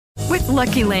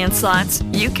Lucky Land Slots,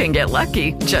 you can get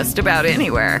lucky just about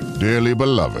anywhere. Dearly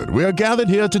beloved, we are gathered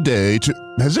here today to...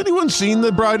 Has anyone seen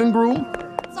the bride and groom?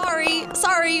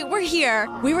 Sorry, we're here.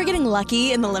 We were getting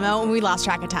lucky in the limo and we lost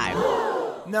track of time.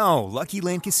 No, Lucky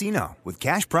Land Casino, with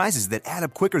cash prizes that add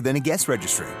up quicker than a guest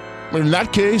registry. In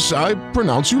that case, I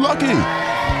pronounce you lucky.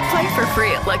 Play for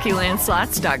free at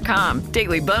LuckyLandSlots.com.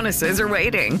 Daily bonuses are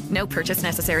waiting. No purchase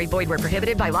necessary. Void where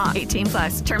prohibited by law.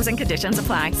 18+. Terms and conditions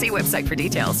apply. See website for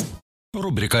details.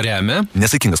 Rubrika remia.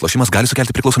 Nesaikingas lošimas gali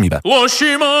sukelti priklausomybę.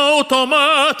 Lošimo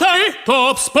automatai,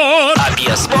 top sport.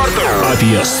 Apie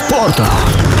sportą.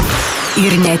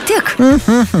 Ir ne tik.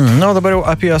 Na, dabar jau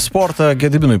apie sportą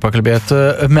Gedibinui pakalbėti.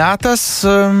 Metas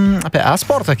apie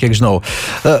e-sportą, kiek žinau.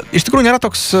 Iš tikrųjų nėra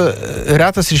toks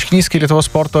retas reiškinys, kai Lietuvos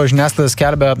sporto žiniasklaida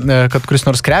skelbia, kad kuris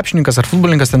nors krepšininkas ar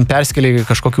futbolininkas ten persikėlė į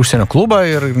kažkokį užsienio klubą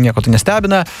ir nieko tai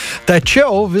nestebina.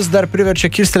 Tačiau vis dar priverčia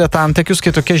kilstelėti antakius,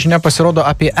 kai tokia žinia pasirodo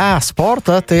apie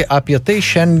e-sportą, tai apie tai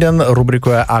šiandien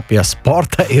rubrikoje apie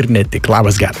sportą ir ne tik.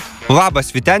 Labas, gerai. Labas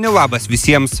Vyteni, labas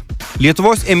visiems.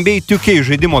 Lietuvos NBA TIK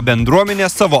žaidimo bendruomenė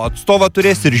savo atstovą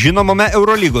turės ir žinomame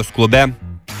Eurolygos klube.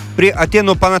 Prie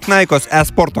Atėnų Panathinaikos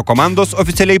e-sporto komandos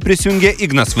oficialiai prisijungė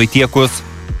Ignas Vaitiekus.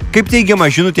 Kaip teigiama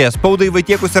žinutėje spaudai,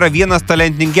 Vaitiekus yra vienas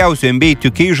talentingiausių NBA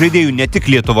TIK žaidėjų ne tik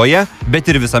Lietuvoje, bet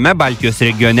ir visame Baltijos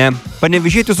regione.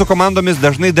 Panevėžietis su komandomis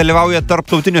dažnai dalyvauja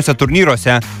tarptautiniuose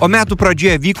turnyruose, o metų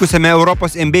pradžioje vykusiame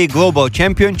Europos NBA Global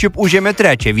Championship užėmė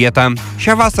 3. vietą.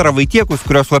 Šią vasarą Vaitiekus,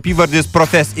 kurios slapyvardis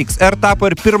Profes XR, tapo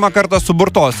ir pirmą kartą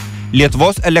suburtos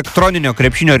Lietuvos elektroninio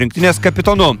krepšinio rinktinės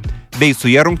kapitonu, bei su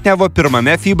jie rungtyniavo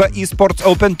pirmame FIBA e-sports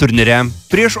Open turnyre.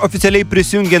 Prieš oficialiai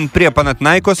prisijungiant prie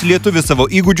Panathinaikos, lietuvis savo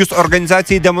įgūdžius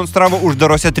organizacijai demonstravo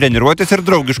uždarose treniruotės ir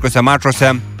draugiškose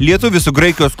mačuose. Lietuvis su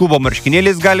Graikijos klubo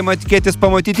marškinėliais galima tikėtis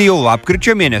pamatyti jau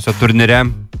lapkričio mėnesio turnyre.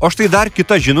 O štai dar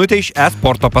kita žinutė iš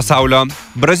e-sporto pasaulio.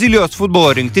 Brazilijos futbolo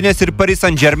rinktinės ir Paris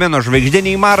Saint-Germaino žvaigždė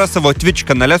Nėras savo Twitch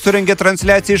kanale surengė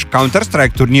transliaciją iš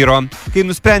Counter-Strike turnyro, kai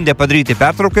nusprendė padaryti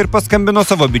pertrauką ir paskambino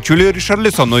savo bičiuliui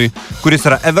Richarlisonui, kuris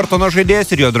yra Evertono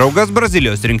žaidėjas ir jo draugas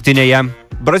Brazilijos rinktinėje.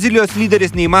 Brazilijos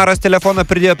lyderis Nėras telefoną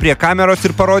pridėjo prie kameros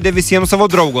ir parodė visiems savo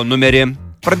draugo numerį.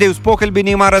 Pradėjus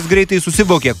pokalbį, Nėras greitai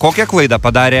susivokė, kokią klaidą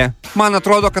padarė. Man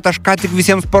atrodo, kad aš ką tik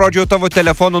visiems parodžiau tavo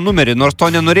telefono numerį, nors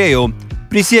to nenorėjau.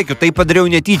 Prisiekiu, tai padariau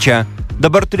netyčia.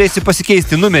 Dabar turėsi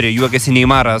pasikeisti numerį, juokėsi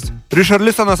Nėras.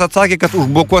 Richarlisonas atsakė, kad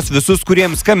užblokuos visus,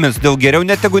 kuriems skambins, dėl geriau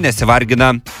netegu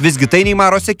nesivargina. Visgi tai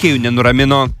Nėro sekėjų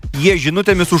nenuramino. Jie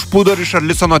žinutėmis užplūdo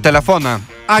Richarlisono telefoną.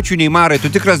 Ačiū Nėrai, tu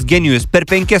tikras genijus. Per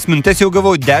 5 minutes jau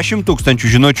gavau 10 000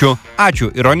 žinučių.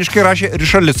 Ačiū, ironiškai rašė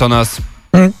Richarlisonas.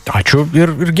 Ačiū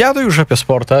ir Gedui už apie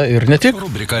sportą ir ne tik.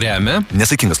 Rubrika remia.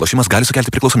 Nesaikingas lošimas gali sukelti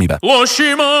priklausomybę.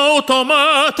 Lošimo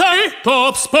automatai,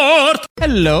 top sport.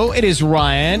 Hello, it is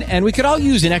Ryan, and we could all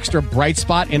use an extra bright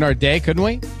spot in our day, couldn't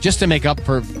we? Just to make up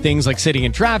for things like sitting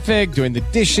in traffic, doing the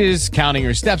dishes, counting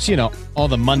your steps, all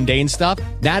the mundane stuff.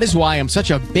 That is why I'm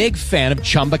such a big fan of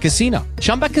Chumba Casino.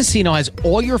 Chumba Casino has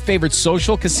all your favorite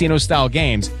social casino-style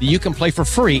games that you can play for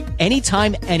free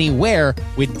anytime, anywhere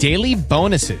with daily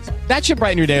bonuses. That should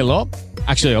brighten your day a little.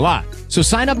 Actually, a lot. So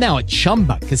sign up now at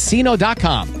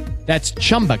ChumbaCasino.com. That's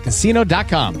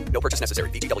ChumbaCasino.com. No purchase necessary.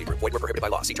 VGW Group. Void where prohibited by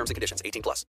law. See terms and conditions. 18+.